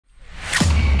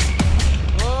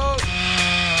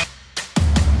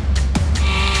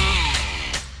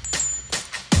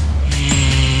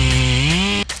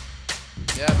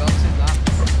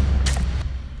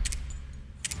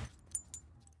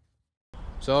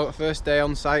So first day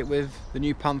on site with the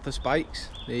new Panther spikes,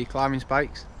 the climbing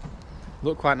spikes.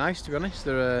 Look quite nice, to be honest.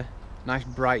 They're a nice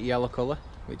bright yellow colour,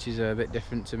 which is a bit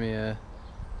different to me,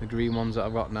 the green ones that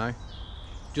I've got now.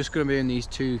 Just going to be in these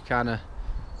two kind of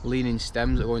leaning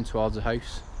stems that are going towards the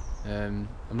house. I've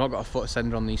not got a foot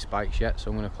ascender on these spikes yet, so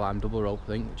I'm going to climb double rope, I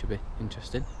think, which will be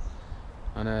interesting.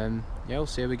 And yeah, we'll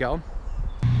see how we get on.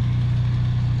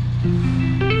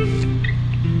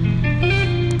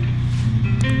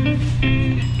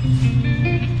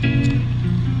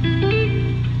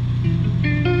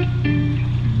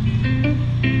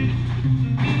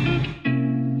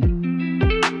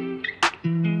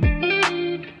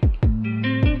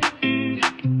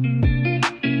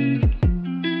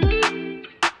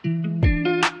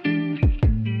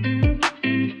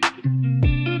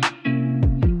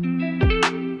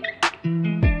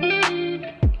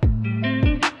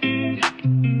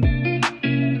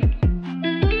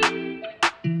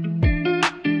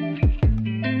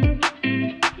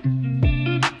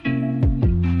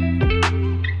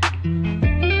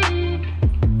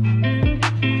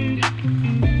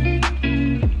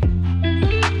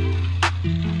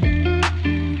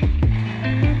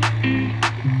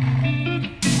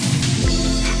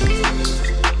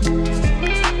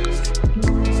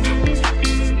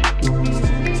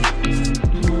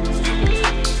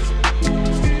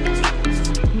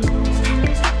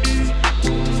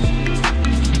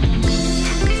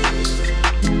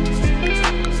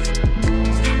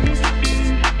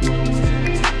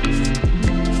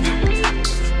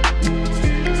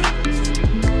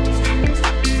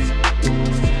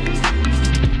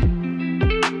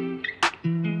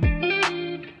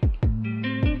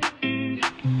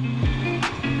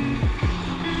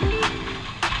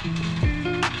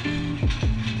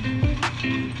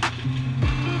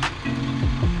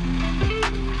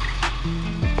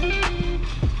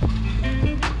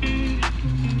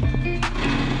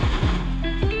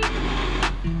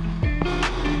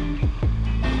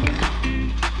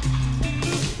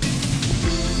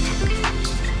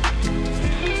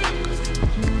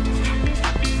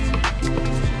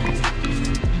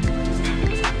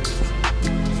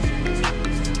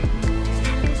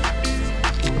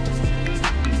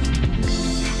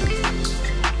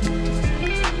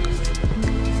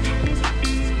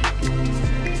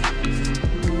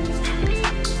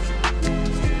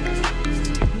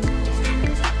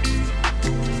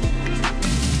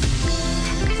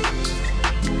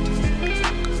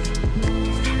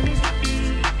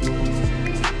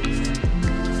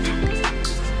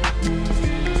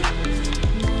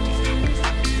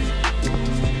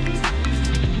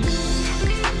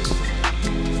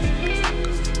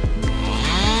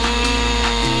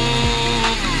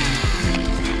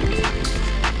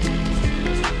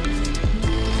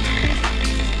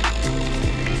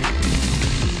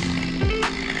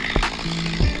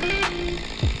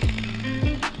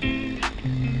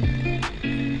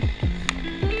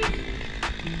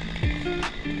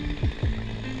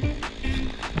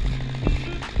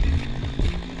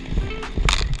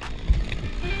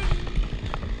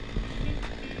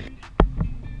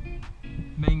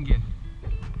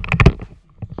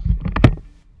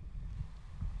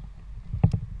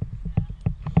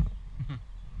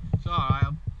 It's alright,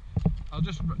 I'll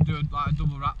just do like a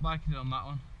double wrap like I did on that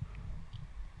one.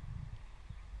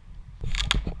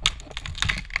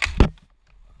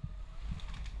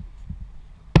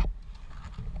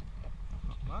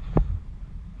 Not bad.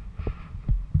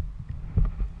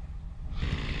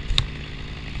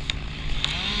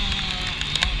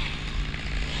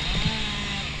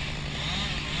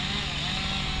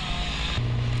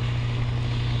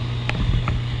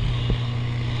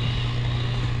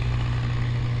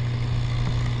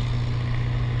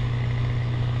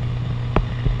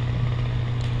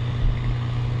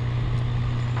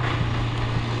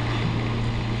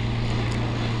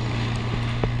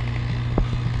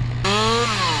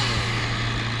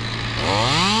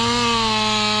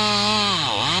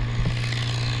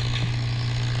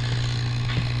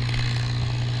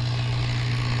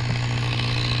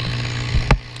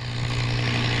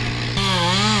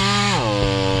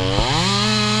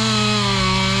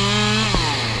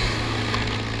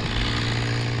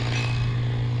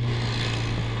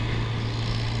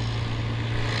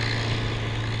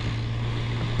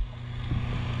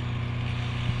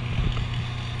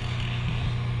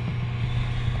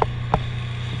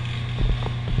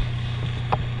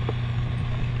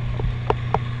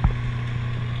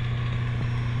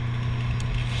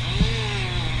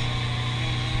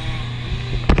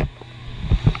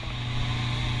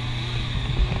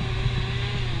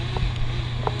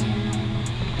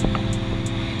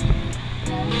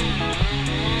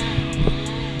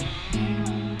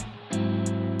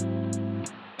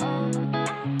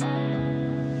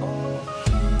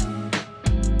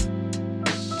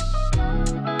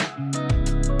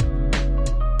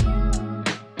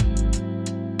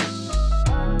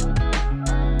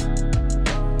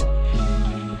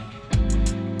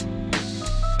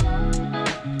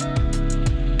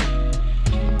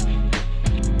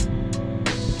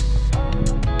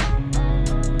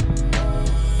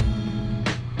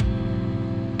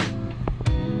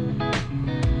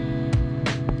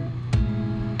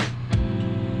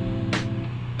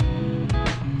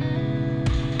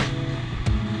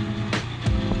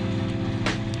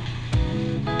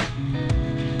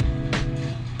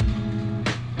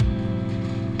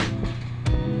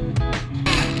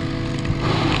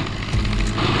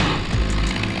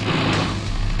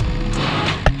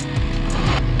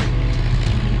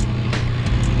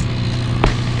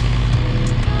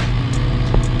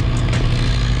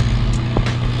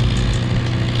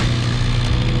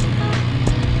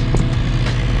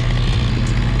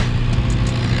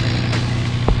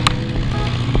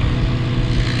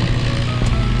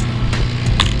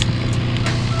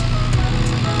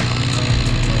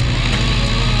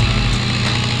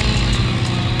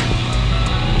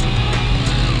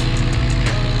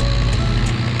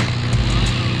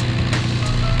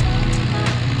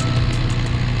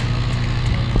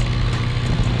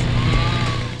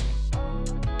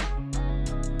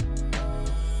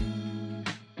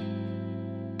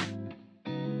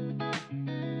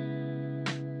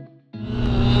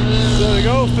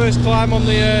 go, first climb on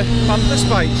the Panther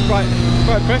spikes. Quite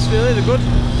impressed really, they're good.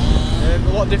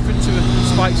 A lot different to the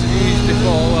spikes that you used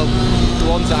before, well the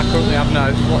ones that I currently have now,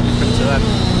 a lot different to them.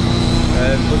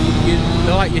 But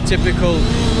they're like your typical,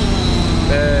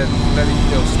 very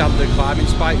standard climbing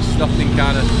spikes, nothing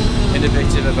kind of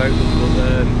innovative about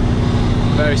them,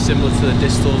 but very similar to the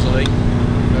distals I think,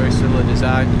 very similar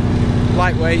design.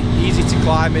 Lightweight, easy to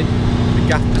climb in, the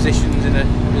gaff position's in a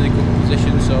really good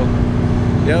position, so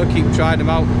yeah, I'll keep trying them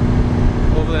out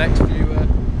over the next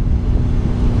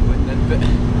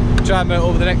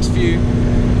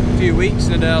few weeks,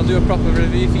 and I'll do a proper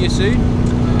review for you soon.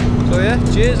 So yeah,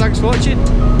 cheers, thanks for watching.